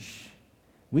change,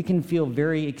 we can feel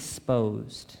very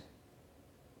exposed,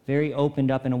 very opened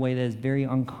up in a way that is very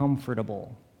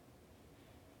uncomfortable.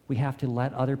 We have to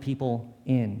let other people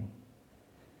in.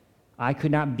 I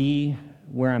could not be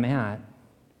where I'm at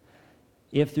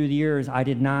if through the years I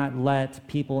did not let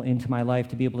people into my life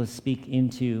to be able to speak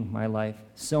into my life.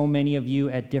 So many of you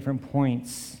at different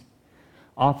points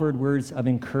offered words of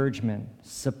encouragement,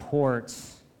 support.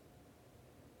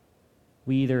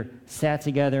 We either sat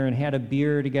together and had a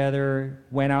beer together,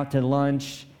 went out to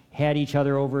lunch, had each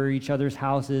other over each other's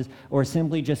houses, or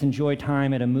simply just enjoy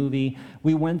time at a movie.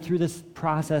 We went through this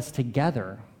process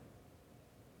together.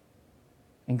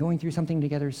 And going through something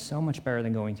together is so much better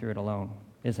than going through it alone,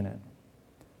 isn't it?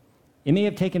 It may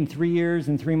have taken 3 years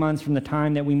and 3 months from the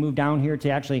time that we moved down here to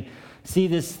actually see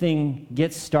this thing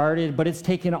get started, but it's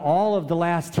taken all of the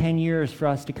last 10 years for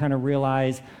us to kind of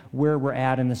realize where we're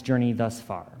at in this journey thus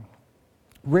far.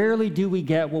 Rarely do we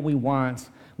get what we want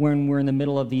when we're in the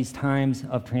middle of these times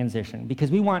of transition, because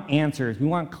we want answers, we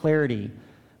want clarity,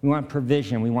 we want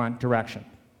provision, we want direction.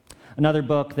 Another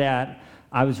book that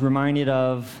I was reminded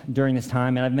of during this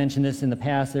time, and I've mentioned this in the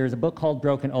past, there's a book called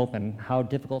Broken Open, How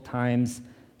Difficult Times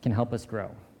Can Help Us Grow.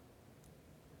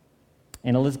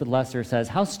 And Elizabeth Lester says,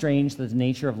 how strange that the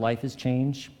nature of life is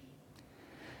change,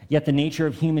 yet the nature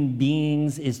of human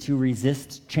beings is to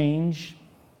resist change.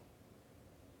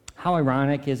 How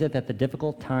ironic is it that the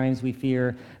difficult times we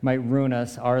fear might ruin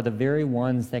us are the very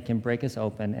ones that can break us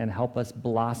open and help us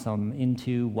blossom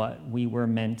into what we were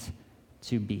meant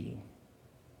to be.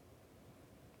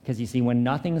 Because you see, when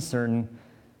nothing is certain,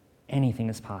 anything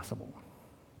is possible.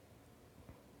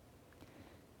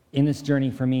 In this journey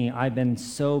for me, I've been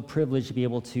so privileged to be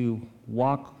able to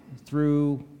walk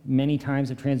through many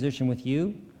times of transition with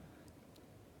you.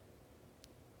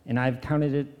 And I've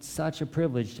counted it such a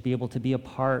privilege to be able to be a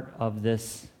part of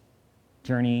this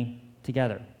journey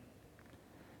together.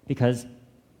 Because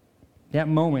that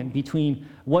moment between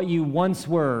what you once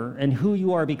were and who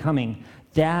you are becoming,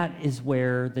 that is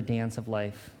where the dance of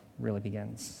life really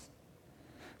begins.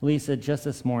 Lisa, just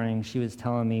this morning, she was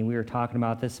telling me, we were talking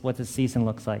about this, what this season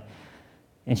looks like.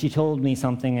 And she told me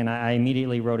something, and I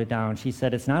immediately wrote it down. She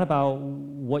said, it's not about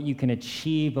what you can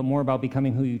achieve, but more about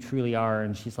becoming who you truly are.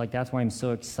 And she's like, that's why I'm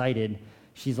so excited.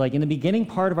 She's like, in the beginning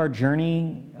part of our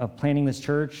journey of planning this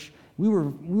church, we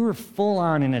were full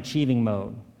on in achieving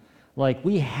mode. Like,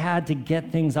 we had to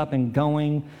get things up and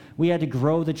going. We had to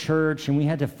grow the church, and we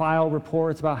had to file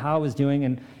reports about how it was doing,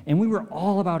 and we were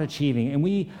all about achieving, and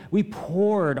we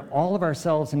poured all of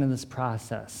ourselves into this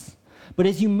process. But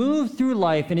as you move through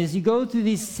life, and as you go through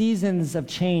these seasons of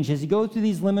change, as you go through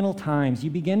these liminal times, you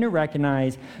begin to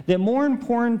recognize that more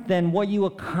important than what you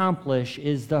accomplish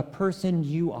is the person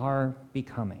you are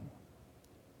becoming.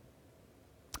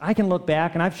 I can look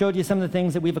back, and I've showed you some of the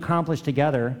things that we've accomplished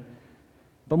together,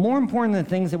 but more important than the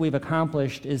things that we've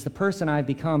accomplished is the person I've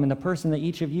become and the person that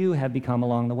each of you have become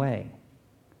along the way.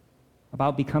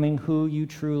 About becoming who you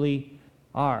truly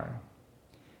are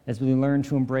as we learn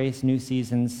to embrace new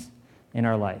seasons in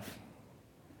our life.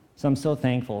 So I'm so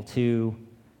thankful to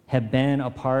have been a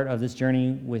part of this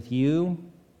journey with you.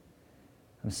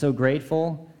 I'm so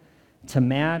grateful to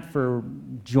Matt for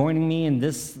joining me in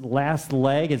this last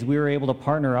leg as we were able to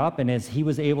partner up and as he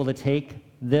was able to take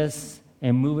this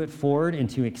and move it forward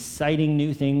into exciting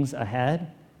new things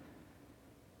ahead.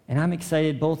 And I'm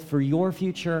excited both for your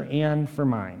future and for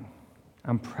mine.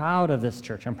 I'm proud of this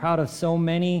church. I'm proud of so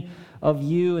many of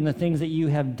you and the things that you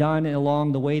have done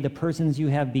along the way, the persons you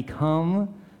have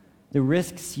become, the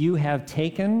risks you have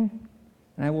taken,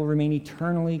 and I will remain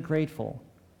eternally grateful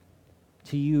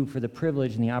to you for the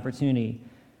privilege and the opportunity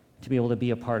to be able to be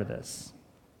a part of this.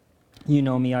 You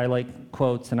know me, I like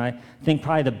quotes, and I think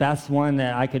probably the best one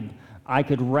that I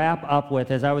could wrap up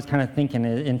with, as I was kind of thinking,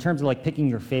 in terms of like picking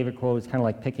your favorite quote, it's kind of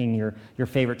like picking your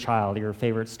favorite child, your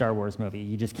favorite Star Wars movie.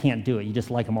 You just can't do it. You just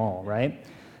like them all, right?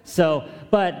 So,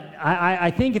 but I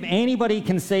think if anybody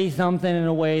can say something in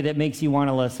a way that makes you want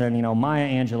to listen, you know, Maya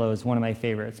Angelou is one of my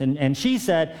favorites. And she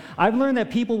said, I've learned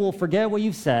that people will forget what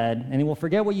you've said, and they will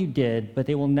forget what you did, but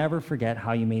they will never forget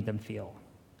how you made them feel.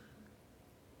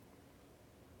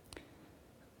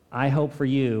 I hope for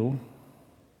you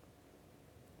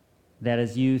that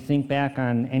as you think back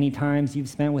on any times you've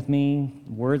spent with me,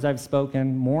 words I've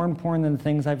spoken, more important than the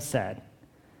things I've said,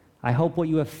 I hope what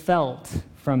you have felt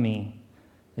from me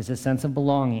is a sense of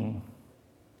belonging,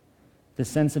 the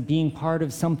sense of being part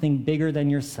of something bigger than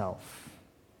yourself.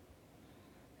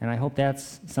 And I hope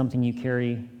that's something you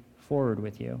carry forward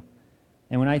with you.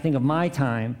 And when I think of my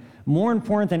time, more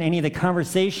important than any of the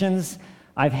conversations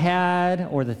I've had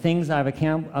or the things I've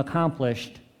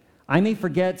accomplished, I may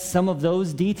forget some of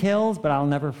those details, but I'll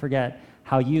never forget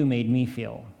how you made me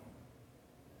feel.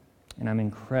 And I'm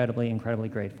incredibly, incredibly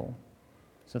grateful.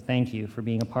 So thank you for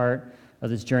being a part of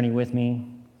this journey with me.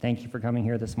 Thank you for coming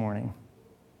here this morning.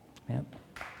 Yep.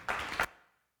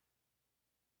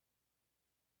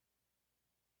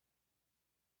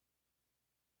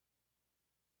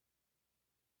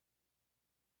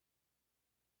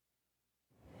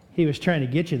 He was trying to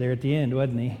get you there at the end,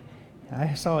 wasn't he?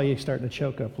 I saw you starting to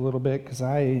choke up a little bit because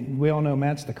we all know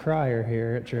Matt's the crier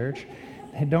here at church.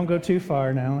 Hey, don't go too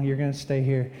far now. You're going to stay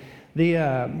here.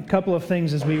 The couple of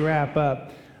things as we wrap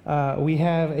up. We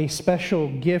have a special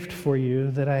gift for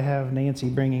you that I have Nancy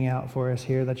bringing out for us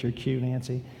here. That's your cue,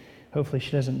 Nancy. Hopefully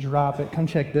she doesn't drop it. Come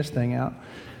check this thing out.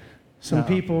 Some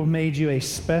people made you a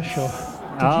special.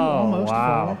 Did you almost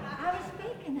wow. fall? I was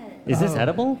making it. Is this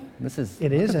edible?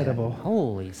 It is edible.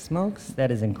 Holy smokes,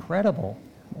 that is incredible.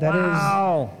 That is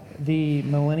wow. the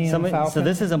Millennium Falcon. So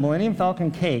this is a Millennium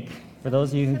Falcon cake. For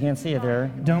those of you who can't see it there.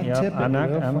 Don't tip it. I'm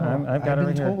not, I've got it right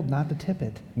been here. told not to tip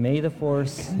it. May the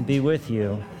force be with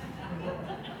you.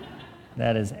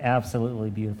 That is absolutely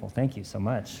beautiful. Thank you so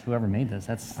much. Whoever made this,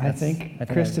 I think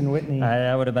Kristen Whitney.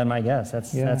 That would have been my guess.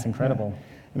 That's incredible. Yeah.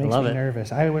 It makes Love me it.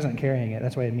 nervous. I wasn't carrying it.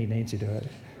 That's why I need Nancy to do it.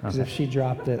 Because if she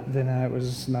dropped it, then it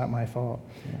was not my fault.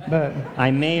 But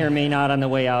I may or may not on the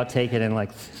way out take it and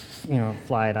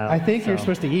fly it out. I think you're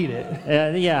supposed to eat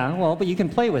it. Yeah, well, but you can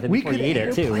play with it before you eat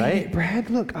it too, right? It, Brad,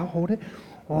 look, I'll hold it.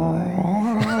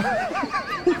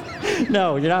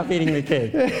 No, you're not feeding the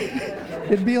cake.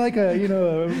 It'd be like a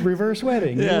reverse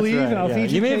wedding. You That's leave right, and I'll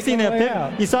feed you. You may have seen that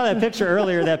that. You saw that picture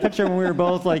earlier. That picture when we were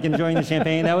both enjoying the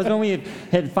champagne. That was when we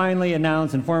had finally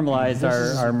annoued and formalized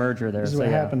our merger there. This is what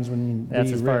happens when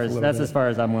that's as far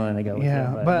as I'm willing to go. With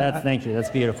yeah, it, but thank you. That's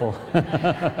beautiful.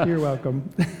 You're welcome.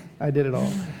 I did it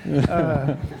all.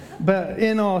 But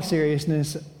in all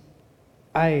seriousness,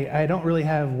 I don't really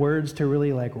have words to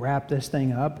really wrap this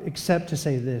thing up, except to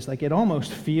say this. It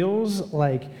almost feels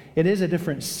like it is a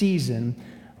different season,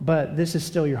 but this is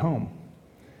still your home.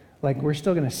 We're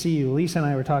still going to see you. Lisa and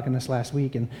I were talking this last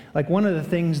week, and one of the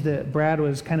things that Brad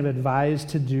was kind of advised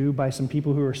to do by some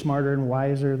people who are smarter and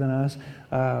wiser than us,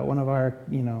 one of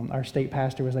our state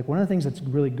pastor was one of the things that's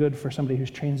really good for somebody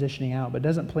who's transitioning out but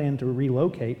doesn't plan to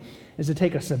relocate is to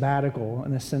take a sabbatical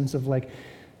in a sense of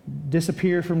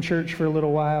disappear from church for a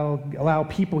little while, allow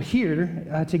people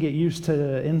here to get used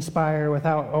to Inspire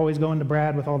without always going to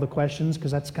Brad with all the questions,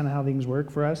 because that's kind of how things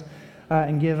work for us,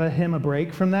 and give him a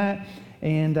break from that,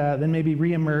 and then maybe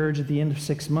reemerge at the end of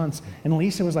 6 months. And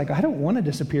Lisa was like, I don't want to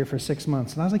disappear for 6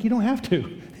 months. And I was like, you don't have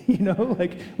to.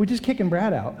 We're just kicking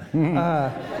Brad out. Mm-hmm.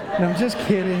 No, I'm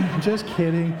just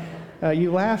kidding.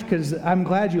 You laugh because I'm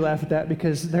glad you laugh at that,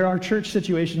 because there are church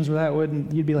situations where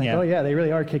you'd be like, oh yeah, they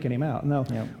really are kicking him out. No,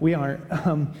 we aren't.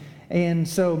 And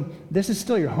so this is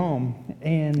still your home,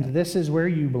 and this is where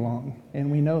you belong,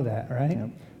 and we know that, right? Yep.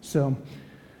 So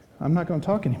I'm not going to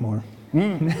talk anymore.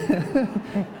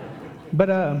 But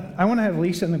I want to have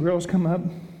Lisa and the girls come up.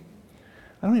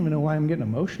 I don't even know why I'm getting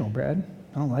emotional, Brad.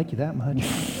 I don't like you that much.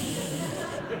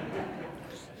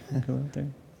 Go up there.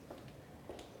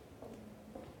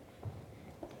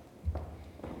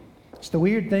 It's the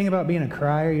weird thing about being a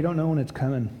crier. You don't know when it's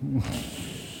coming.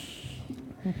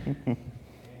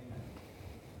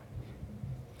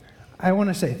 I want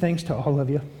to say thanks to all of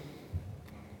you.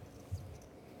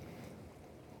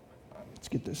 Let's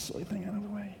get this silly thing out of the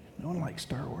way. No one likes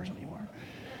Star Wars anymore.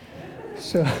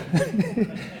 So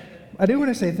I do want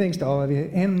to say thanks to all of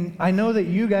you. And I know that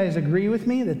you guys agree with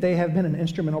me that they have been an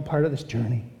instrumental part of this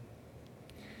journey.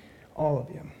 All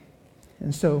of you.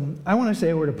 And so I want to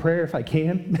say a word of prayer if I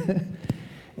can.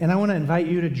 And I want to invite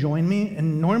you to join me.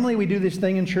 And normally we do this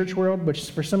thing in church world,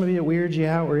 which for some of you it weirds you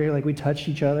out, where you're we touch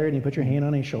each other and you put your hand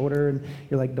on his shoulder and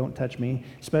you're like, don't touch me,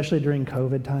 especially during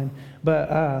COVID time.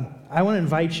 But I want to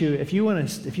invite you, if you want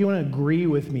to agree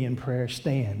with me in prayer,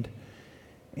 stand.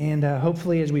 And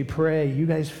hopefully as we pray, you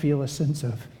guys feel a sense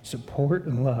of support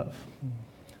and love.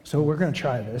 So we're going to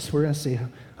try this. We're going to see.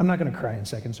 I'm not going to cry in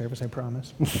second service, I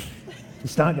promise.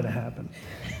 It's not going to happen.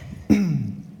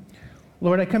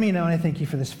 Lord, I come to you now and I thank you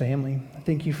for this family. I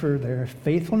thank you for their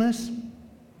faithfulness,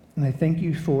 and I thank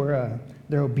you for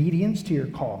their obedience to your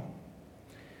call.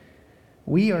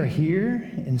 We are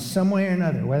here in some way or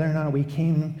another, whether or not we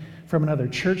came from another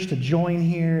church to join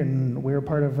here and we're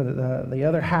part of the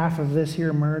other half of this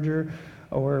here merger,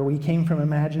 or we came from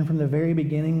Imagine from the very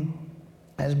beginning,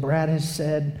 as Brad has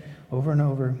said over and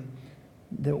over,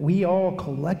 that we all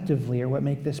collectively are what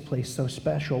make this place so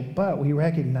special, but we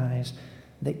recognize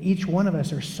that each one of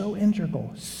us are so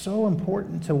integral, so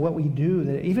important to what we do,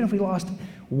 that even if we lost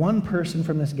one person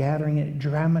from this gathering, it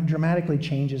dramatically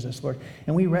changes us, Lord.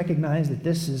 And we recognize that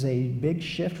this is a big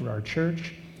shift for our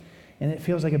church, and it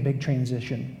feels like a big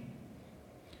transition.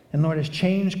 And Lord, as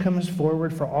change comes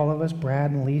forward for all of us,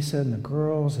 Brad and Lisa and the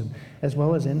girls, and as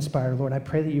well as Inspire, Lord, I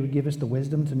pray that you would give us the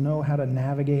wisdom to know how to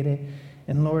navigate it.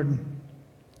 And Lord,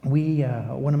 we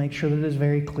want to make sure that it is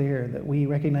very clear that we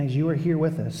recognize you are here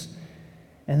with us,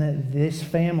 and that this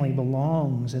family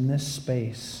belongs in this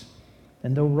space.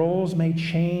 And though roles may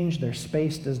change, their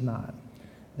space does not.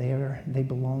 They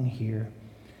belong here.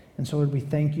 And so, Lord, we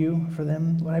thank you for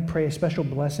them. Lord, I pray a special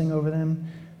blessing over them,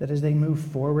 that as they move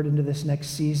forward into this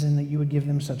next season, that you would give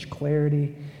them such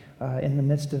clarity in the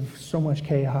midst of so much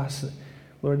chaos.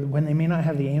 Lord, when they may not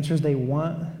have the answers they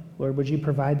want, Lord, would you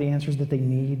provide the answers that they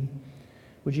need?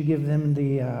 Would you give them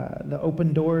the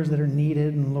open doors that are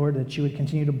needed? And Lord, that you would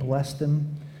continue to bless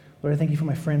them. Lord, I thank you for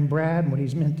my friend Brad and what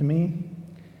he's meant to me.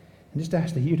 And just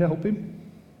ask that you'd help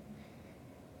him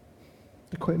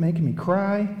to quit making me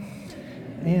cry.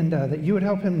 And that you would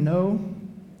help him know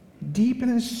deep in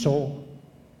his soul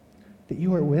that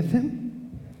you are with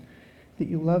him, that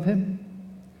you love him,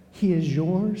 he is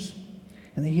yours,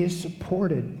 and that he is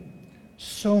supported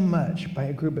so much by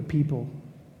a group of people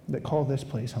that call this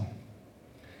place home.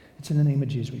 It's in the name of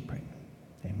Jesus we pray.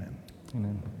 Amen.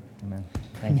 Amen. Amen.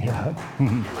 Thank you. Yeah.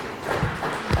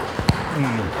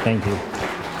 Thank you.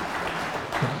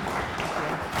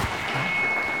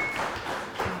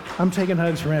 I'm taking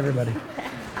hugs from everybody.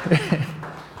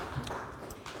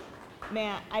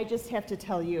 Matt, I just have to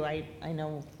tell you, I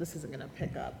know this isn't going to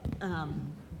pick up.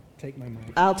 Take my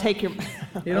mic. I'll take your...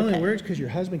 It only Okay. works because your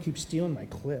husband keeps stealing my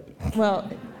clip. Well,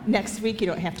 next week you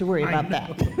don't have to worry about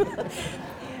that.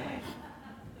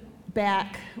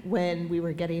 Back when we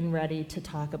were getting ready to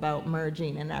talk about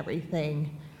merging and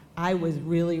everything, I was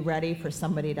really ready for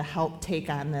somebody to help take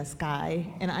on this guy.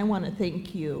 And I want to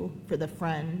thank you for the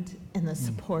friend and the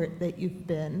support that you've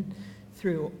been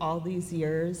through all these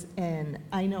years. And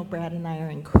I know Brad and I are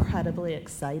incredibly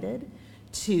excited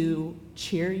to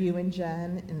cheer you and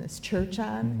Jen and this church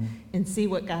on and see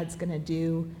what God's going to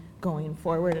do going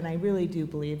forward. And I really do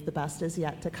believe the best is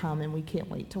yet to come, and we can't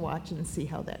wait to watch and see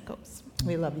how that goes.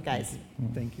 We love you guys.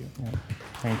 Thank you. Yeah.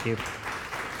 Thank you.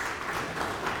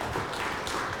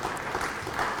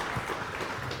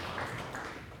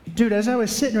 Dude, as I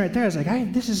was sitting right there, I was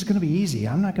like, this is going to be easy.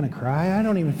 I'm not going to cry. I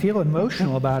don't even feel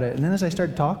emotional about it. And then as I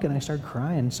started talking, I started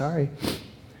crying. Sorry.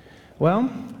 Well,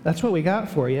 that's what we got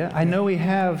for you. I know we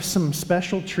have some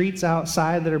special treats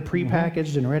outside that are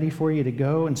prepackaged and ready for you to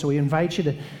go. And so we invite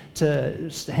you to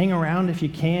hang around if you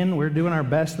can. We're doing our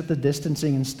best with the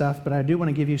distancing and stuff, but I do want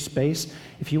to give you space.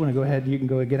 If you want to go ahead, you can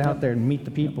go get out there and meet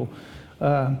the people.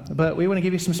 But we want to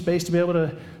give you some space to be able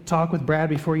to talk with Brad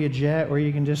before you jet, or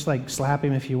you can just like slap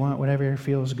him if you want, whatever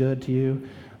feels good to you.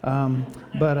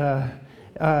 But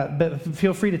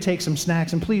feel free to take some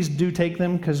snacks, and please do take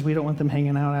them because we don't want them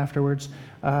hanging out afterwards.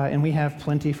 And we have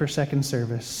plenty for second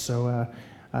service. So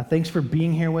thanks for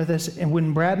being here with us. And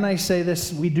when Brad and I say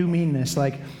this, we do mean this.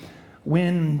 Like,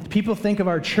 when people think of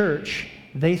our church,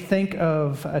 they think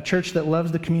of a church that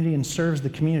loves the community and serves the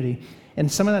community. And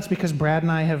some of that's because Brad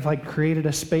and I have like created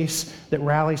a space that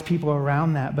rallies people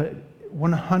around that. But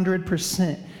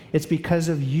 100%, it's because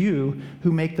of you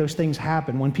who make those things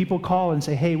happen. When people call and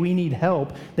say, hey, we need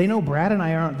help, they know Brad and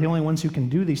I aren't the only ones who can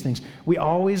do these things. We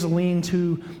always lean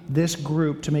to this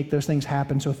group to make those things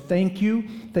happen. So thank you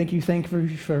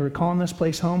for calling this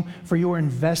place home, for your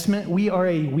investment. We are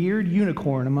a weird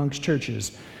unicorn amongst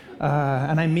churches.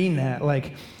 And I mean that.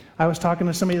 Like, I was talking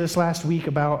to somebody this last week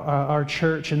about our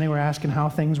church, and they were asking how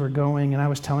things were going, and I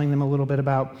was telling them a little bit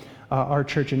about our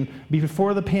church. And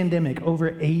before the pandemic,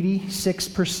 over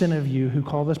 86% of you who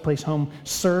call this place home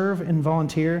serve and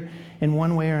volunteer in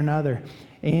one way or another.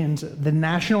 And the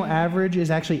national average is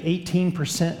actually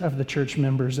 18% of the church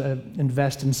members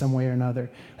invest in some way or another.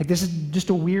 Like, this is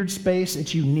just a weird space.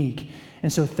 It's unique.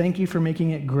 And so thank you for making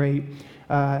it great.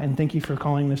 And thank you for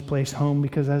calling this place home,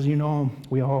 because as you know,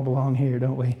 we all belong here,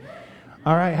 don't we?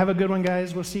 All right, have a good one,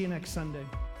 guys. We'll see you next Sunday.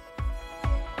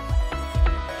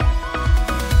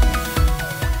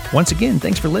 Once again,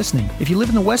 thanks for listening. If you live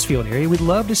in the Westfield area, we'd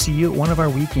love to see you at one of our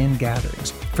weekend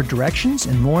gatherings. For directions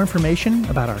and more information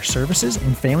about our services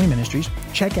and family ministries,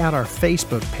 check out our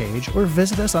Facebook page or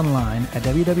visit us online at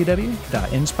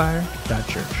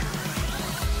www.inspire.church.